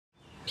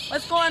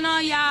What's going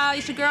on, y'all?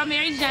 It's your girl,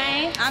 Mary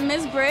Jane. I'm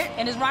Miss Britt.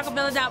 And it's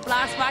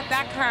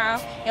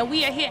Rocabella.blogspot.com. And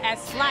we are here at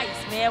Slice,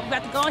 man. We're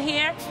about to go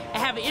here and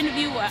have an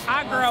interview with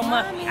our girl,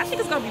 Muff. I think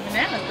it's going to be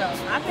bananas, though.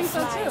 I think so,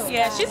 too.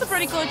 Yeah, she's a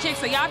pretty cool chick,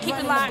 so y'all keep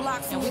it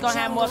locked, and we're going to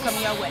have more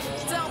coming your way.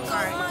 Don't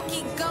go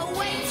monkey, go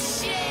away,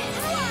 shit.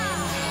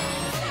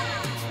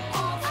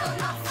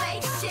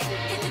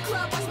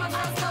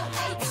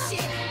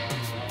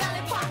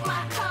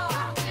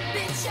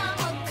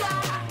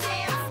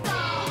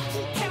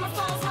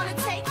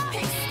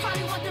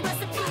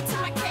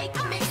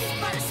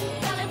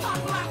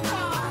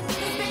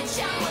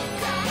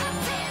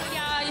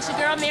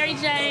 Girl, Mary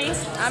Jane.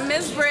 I'm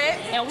Miss Britt.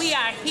 And we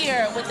are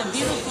here with the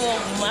beautiful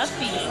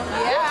Muffy.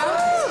 Yeah.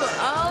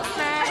 Oh,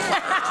 snap.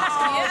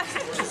 Yeah.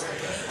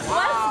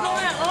 What's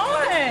going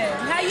on?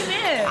 How you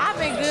been? I've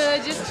been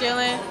good, just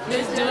chilling,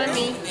 just doing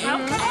me.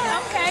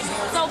 Okay.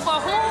 So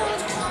for who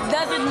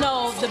doesn't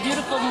know the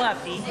beautiful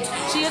Muffy,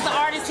 she is an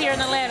artist here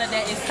in Atlanta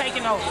that is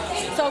taking over.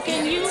 So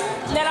can you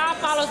let our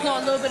followers know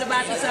a little bit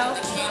about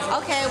yourself?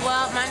 Okay,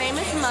 well, my name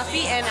is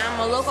Muffy, and I'm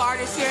a local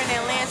artist here in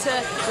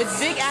Atlanta with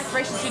big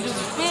aspirations to do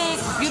big,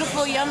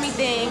 beautiful, yummy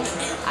things.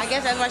 I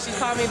guess that's why she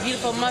called me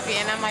Beautiful Muffy,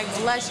 and I'm like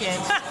blushing.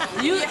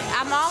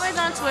 I'm always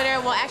on Twitter.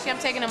 Well, actually,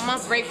 I'm taking a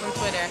month break from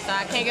Twitter, so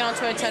I can't get on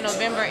Twitter until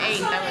November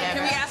 8th or whatever.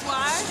 Can we ask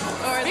why?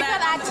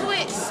 Because I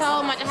tweet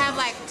so much. I have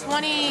like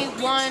 21,000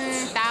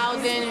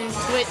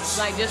 tweets,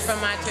 like just from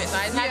my tweet, so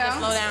I just have to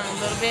slow down a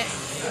little bit.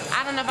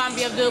 I don't know if I'm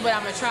gonna be able to do it, but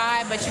I'm gonna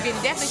try. But you can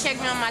definitely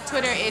check me on my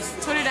Twitter. It's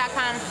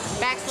twitter.com/MUFFMOMMY,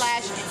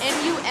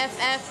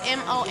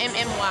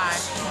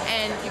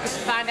 and you can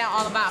find out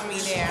all about me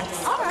there.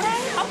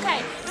 Okay.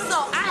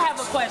 So I have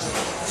a question.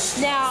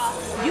 Now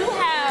you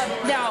have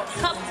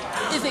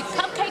is it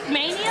Cupcake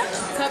Mania?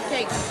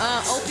 Cupcake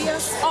Opia.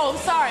 Oh,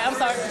 I'm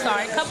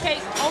sorry.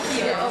 Cupcake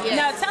Opia. Yeah.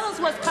 Now tell us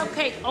what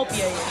Cupcake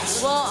Opia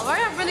is. Well, where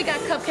I really got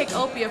Cupcake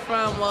Opia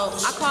from, well,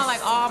 I call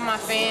like all my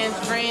fans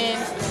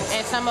friends,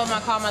 and some of them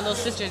I call my little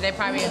sisters. They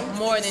probably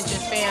more than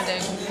just fans,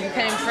 they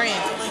became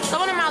friends. So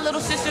one of my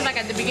little sisters, like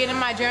at the beginning of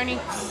my journey,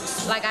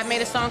 like I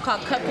made a song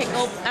called Cupcake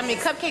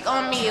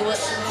on Me. It was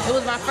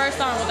my first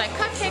song. It was like,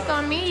 Cupcake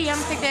on Me, I'm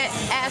gonna take that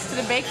ass to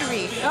the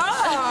bakery.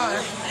 Oh.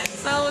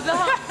 So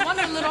one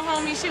of the little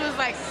homies, she was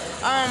like,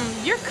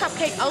 you're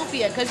Cupcake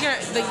Opia, because you're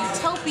the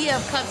utopia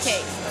of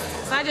cupcakes.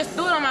 So I just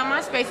threw it on my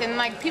MySpace, and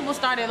like people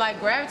started like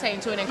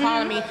gravitating to it and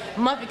calling me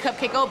Muffy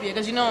Cupcake Opia,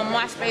 because you know on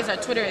MySpace or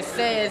Twitter it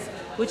says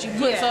what you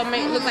put, so it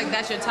may look like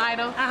that's your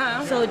title.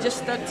 So it just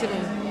stuck to me.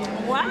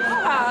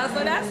 Wow,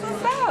 so that's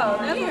what's up.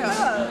 That's what's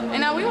up. And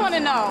now we want to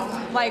know,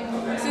 like,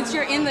 since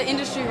you're in the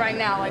industry right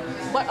now, like,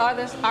 what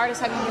artists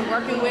have you been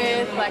working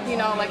with? Like, you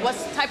know, like, what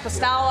type of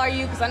style are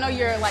you? Because I know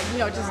you're, like, you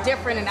know, just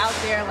different and out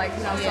there, like,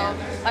 you know, so,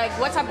 like,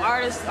 what type of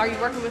artists are you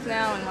working with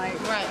now? And, like,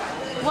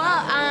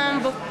 Well,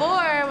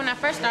 before, when I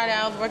first started,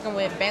 I was working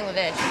with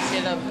Bangladesh.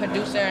 She's a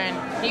producer, and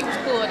he was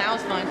cool, and that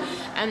was fun.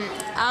 And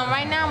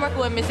right now, I'm working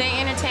with Miss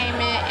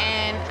Entertainment,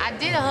 and I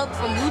did a hook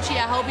for Gucci.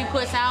 I hope he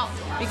puts out,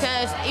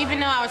 because even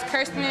though I was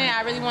cursing in it,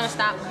 I really want to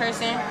stop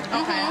cursing.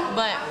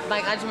 But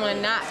like, I just want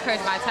to not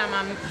curse by the time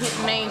I'm hit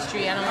Main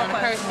Street. I don't want to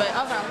curse, but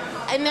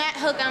in that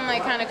hook, I'm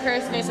like kind of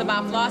cursing. It's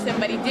about flossing,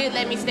 but he did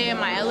let me stay in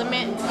my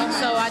element.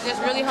 So I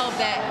just really hope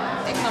that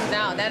it comes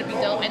out. That'd be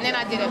dope. And then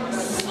I did a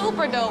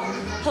super dope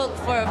hook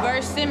for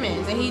Verse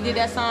Simmons, and he did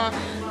that song,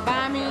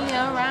 Buy Me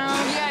Around.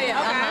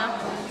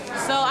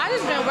 So I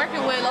just been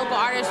working with local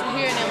artists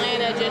here in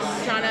Atlanta, just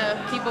trying to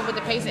keep up with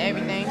the pace of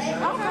everything.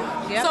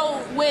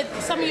 So with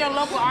some of your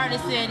local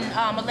artists in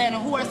Atlanta,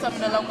 who are some of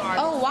the local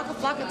artists? Oh, Waka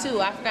Flocka too.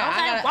 I forgot.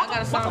 I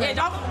got a song. Yeah,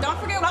 don't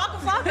forget Waka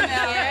Flocka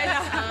now.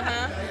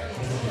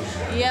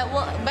 Yeah,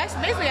 well,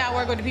 basically I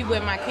work with the people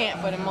in my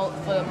camp for the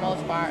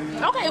most part.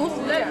 Okay,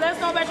 let's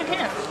know about your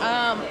camp.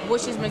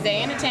 Which is Miss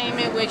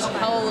Entertainment, which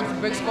holds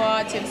Brick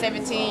Squad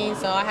 1017.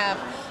 So I have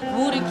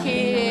Buddha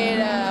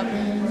Kid,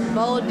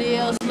 Bo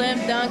Deal, Slim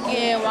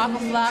Duncan, Waka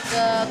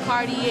Flocka,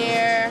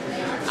 Cartier,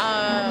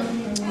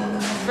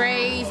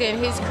 Phrase and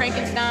his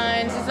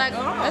Frankensteins. It's like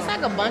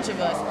a bunch of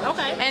us.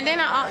 And then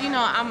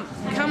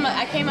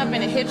I came up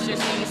in a hipster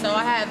scene, so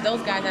I have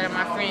those guys that are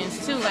my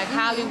friends too, like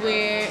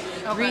Hollywood,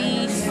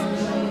 Reese.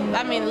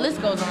 I mean, the list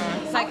goes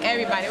on. It's like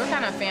everybody. We're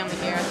kind of a family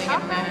here, I think, in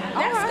Atlanta.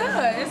 That's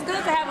good. It's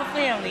good to have a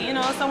family, you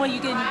know, someone you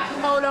can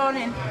hold on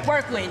and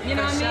work with, you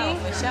know what I mean?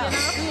 For sure.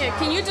 Yeah.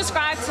 Can you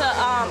describe to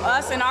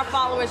us and our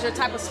followers your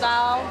type of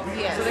style?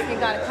 Yes. So they can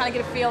kind of get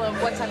a feel of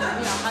what type of,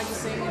 you know, how you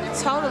sing and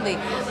everything. Totally.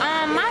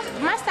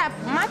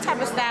 My type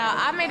of style,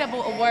 I made up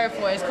a word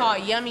for it. It's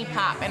called yummy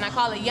pop, and I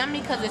call it yummy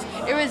because it's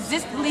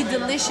irresistibly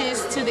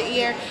delicious to the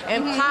ear,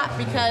 and pop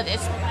because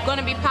it's going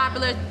to be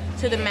popular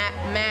to the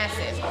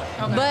masses.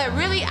 But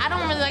really, I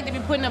don't really like to be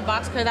put in a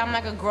box because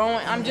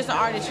I'm just an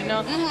artist, you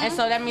know? And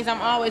so that means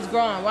I'm always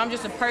growing. Well, I'm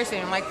just a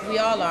person like we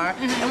all are,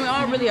 and we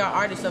all really are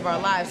artists of our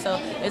lives. So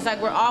it's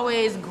like we're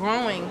always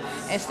growing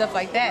and stuff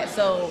like that.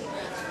 So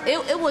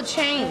it will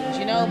change,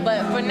 you know.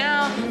 But for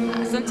now,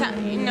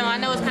 sometimes, you know, I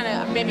know it's kind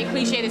of maybe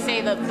cliche to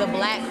say the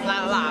black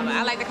blah blah, but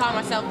I like to call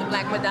myself the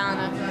Black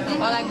Madonna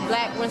or like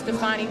Black Gwen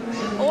Stefani.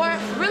 Or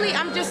really,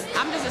 I'm just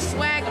a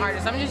swag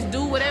artist. I'm just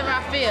do whatever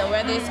I feel,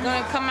 whether it's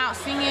gonna come out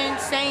singing,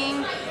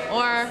 saying,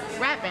 or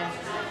rapping.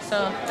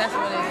 So that's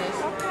what it is.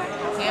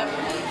 Yep.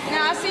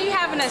 Now I see you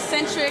have an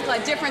eccentric,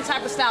 like different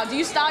type of style. Do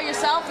you style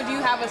yourself, or do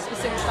you have a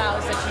specific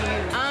stylist that you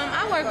use?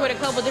 I work with a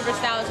couple different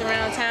stylists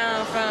around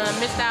town, from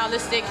Miss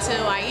Stylistic to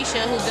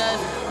Aisha, who does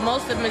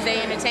most of Miss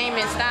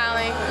Entertainment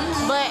styling.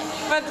 But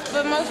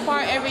for the most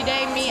part, every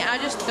day, I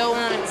just throw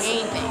on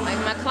anything. Like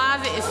my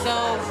closet is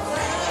so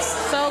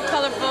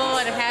colorful,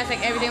 and it has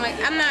like everything. Like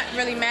I'm not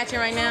really matching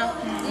right now,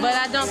 but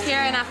I don't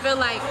care, and I feel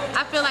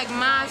like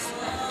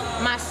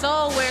my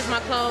soul wears my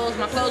clothes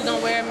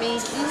don't wear me.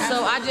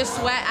 So I just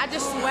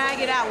swag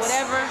it out,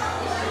 whatever.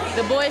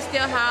 The boys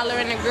still holler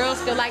and the girls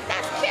still like,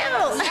 that's cute.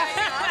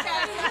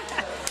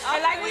 And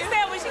like we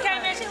said, when she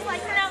came in, she was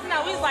like,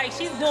 no, we was like,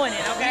 she's doing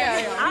it,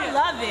 okay? Yeah. I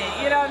love it,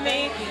 you know what I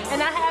mean?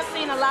 And I have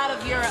seen a lot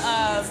of your,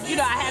 you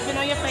know, I have been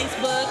on your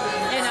Facebook,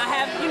 and I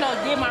have, you know,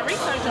 did my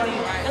research on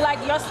you. And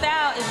like, your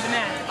style is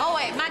bananas. Oh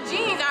wait, my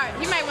jeans are,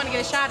 you might want to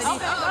get a shot of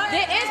these.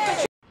 There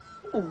is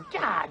Oh,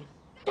 God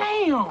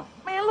damn.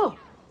 Man, look.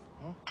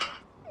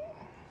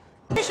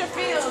 Patricia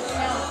Fields, you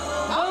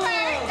know.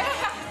 Okay.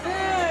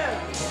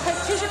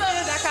 Patricia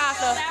Fields, that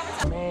casa.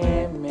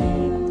 Man.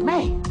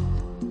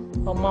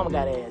 My mama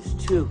got ass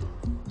too.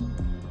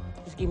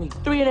 Just give me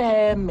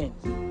 3.5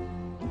 minutes.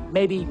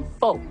 Maybe even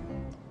 4.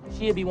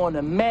 She'll be wanting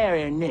to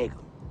marry a nigga.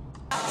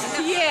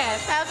 Yeah,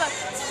 sounds like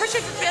Patricia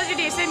Fields, you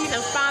did send me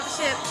some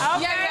sponsorship.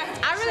 Okay.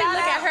 Yeah. I really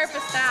look at her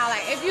for style.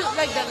 Like if you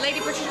like the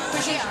lady Patricia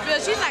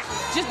Fields, she's like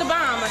just the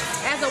bomb.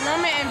 As a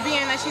woman and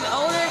being that she's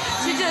older,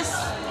 she just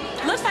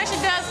looks like she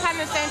does kind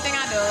of the same thing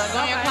I do. Like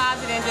go in your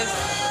closet and just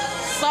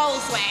soul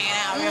swag it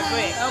out real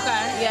quick.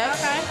 Okay. Yeah.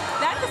 Okay.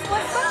 That's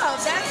what's up.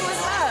 That's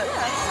what's up.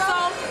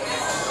 So,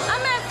 I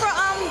meant for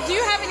do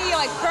you have any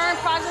like current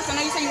projects? I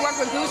know you said you work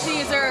with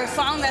Gucci. Is there a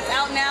song that's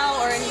out now,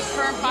 or any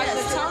current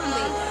projects? Yes,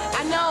 totally.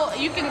 I know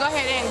you can go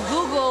ahead and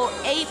Google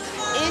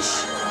ape-ish.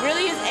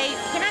 Really is ape.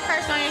 Can I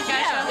curse on you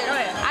guys? Yeah, go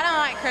ahead. I don't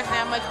like cursing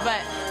that much,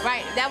 but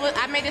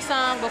I made this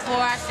song before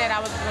I said I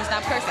was gonna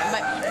stop cursing.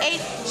 But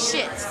ape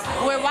shit,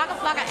 where Waka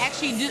Flocka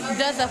actually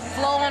does a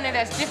flow on it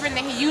that's different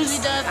than he usually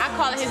does. I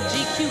call it his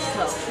GQ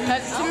flow.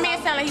 Cause to me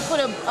it sounded like he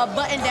put a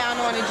button down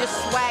on it, just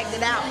swagged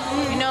it out.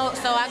 You know,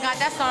 so I got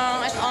that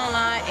song. It's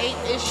online,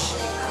 ape-ish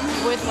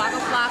with Waka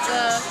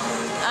Flocka.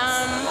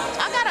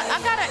 I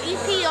got an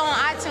EP on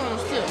iTunes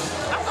too,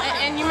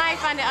 and you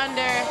might find it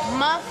under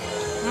Muff.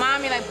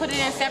 Mommy, like put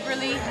it in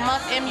separately,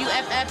 Muff,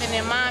 M-U-F-F, and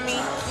then Mommy,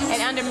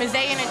 and under Miss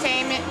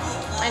Entertainment,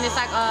 and it's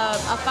like a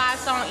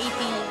 5-song EP,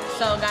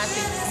 so guys,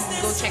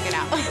 go check it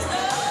out. Okay,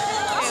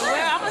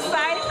 well, I'm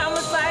excited.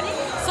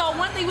 So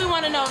one thing we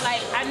want to know,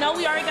 like, I know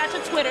we already got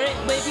your Twitter,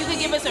 but if you could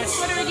give us your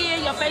Twitter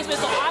again, your Facebook,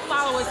 so our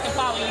followers can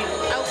follow you.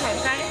 Okay.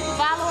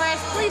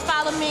 Followers, please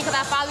follow me, because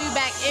I follow you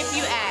back if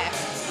you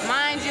ask.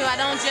 Mind you, I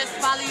don't just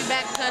follow you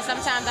back because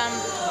sometimes I'm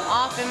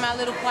off in my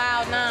little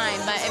cloud 9.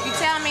 But if you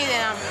tell me, then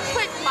I'm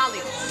quick follow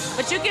you.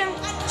 But you can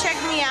check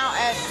me out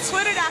at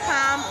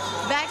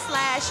twitter.com/Muff,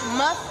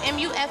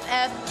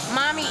 M-U-F-F,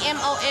 Mommy,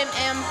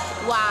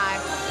 M-O-M-M-Y.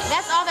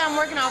 That's all that I'm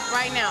working off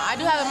right now. I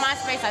do have a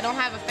MySpace, I don't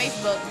have a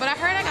Facebook, but I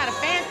heard I got a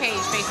fan page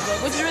Facebook,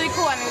 which is really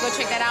cool. I need to go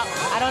check that out.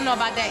 I don't know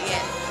about that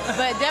yet.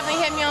 But definitely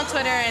hit me on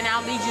Twitter and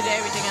I'll lead you to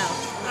everything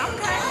else.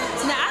 Okay.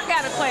 Now, I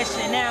got a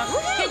question. Now,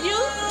 can you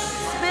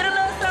spit a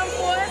little something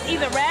for us?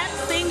 Either rap,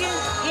 singing,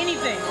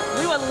 anything.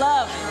 We would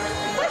love it.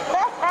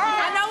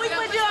 I know we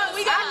put you on,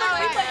 we put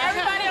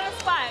everybody on the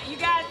spot. You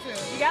got to.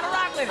 You got to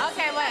rock with it.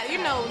 Okay, well, you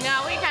know,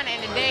 now we kind of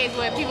in the days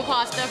where people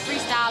call stuff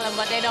freestyling,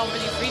 but they don't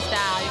really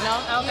freestyle, you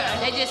know? Okay.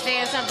 They just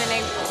saying something,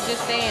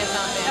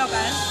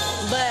 Okay.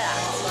 But,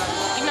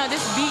 you know,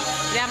 this beat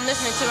that I'm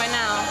listening to right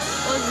now,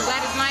 was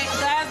Gladys Knight.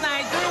 Last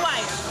night, 3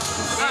 White.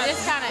 Yeah,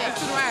 it's kind of, it's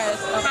 2 words.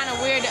 It's kind of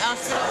weird to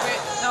spit over it.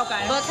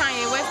 Okay. But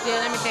Kanye West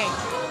did, let me think.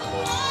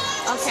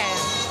 Okay.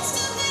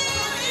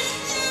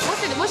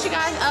 What's your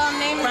guys'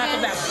 name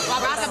again?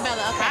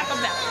 Rocabella, okay.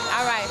 Rocabella.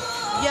 All right.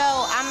 Yo,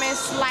 I'm in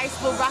Slice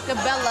with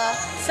Rocabella,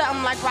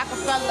 something like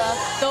Rockefeller.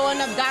 Throwing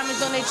up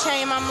diamonds on their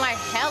chain, I'm like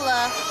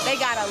hella. They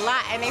got a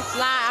lot and they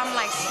fly, I'm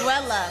like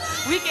swella.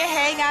 We can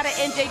hang out at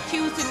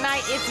NJQ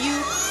tonight if you...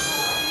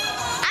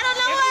 I don't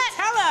know what.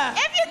 Tell her.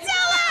 If you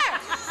tell her.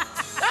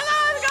 That's how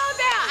it's going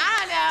down. I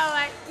don't know,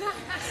 like...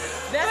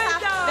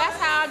 That's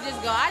how I just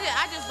go.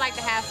 I just like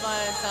to have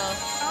fun, so...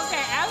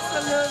 Okay,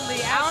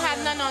 absolutely. I don't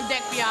have nothing on deck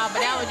for y'all,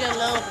 but that was just a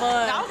little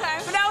fun. Okay,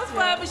 but that was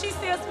fun, but she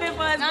still spit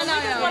for us. We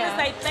just want to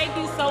say thank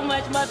you so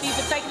much, Muffy,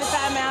 for taking the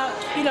time out,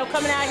 you know,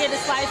 coming out here to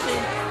Slice and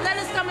let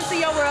us come into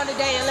your world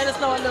today and let us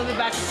know a little bit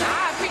about yourself.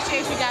 I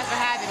appreciate you guys for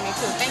having me,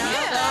 too. Thank you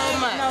so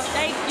much. No,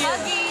 thank you.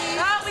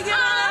 Huggies. Oh, we get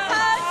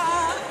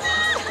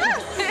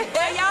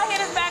Well, y'all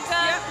hit us back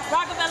up.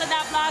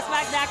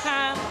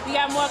 Rocabella.blogspot.com. We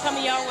got more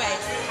coming your way.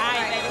 All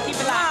right, baby. Keep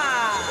it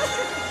live.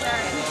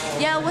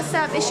 Yo, what's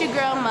up? It's your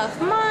girl Muff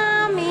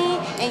Mommy,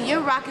 and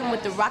you're rocking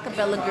with the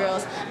Rocabella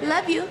girls.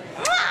 Love you.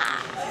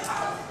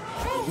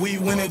 Mwah! We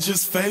win it,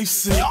 just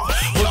face it.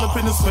 Pull up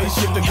in the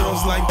spaceship, the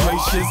girls like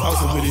gracious.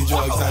 Also with the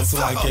drugs, I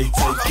swear I can't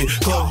take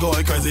it. Club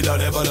going crazy, though,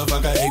 that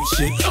motherfucker ain't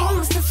shit.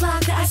 Oh, Mr.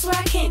 Flocka, I swear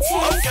I can't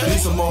take it. Need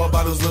some more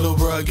bottles, little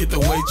bruh, get the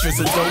waitress.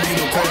 And don't need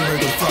no cranberry,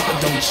 the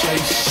flopper don't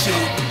chase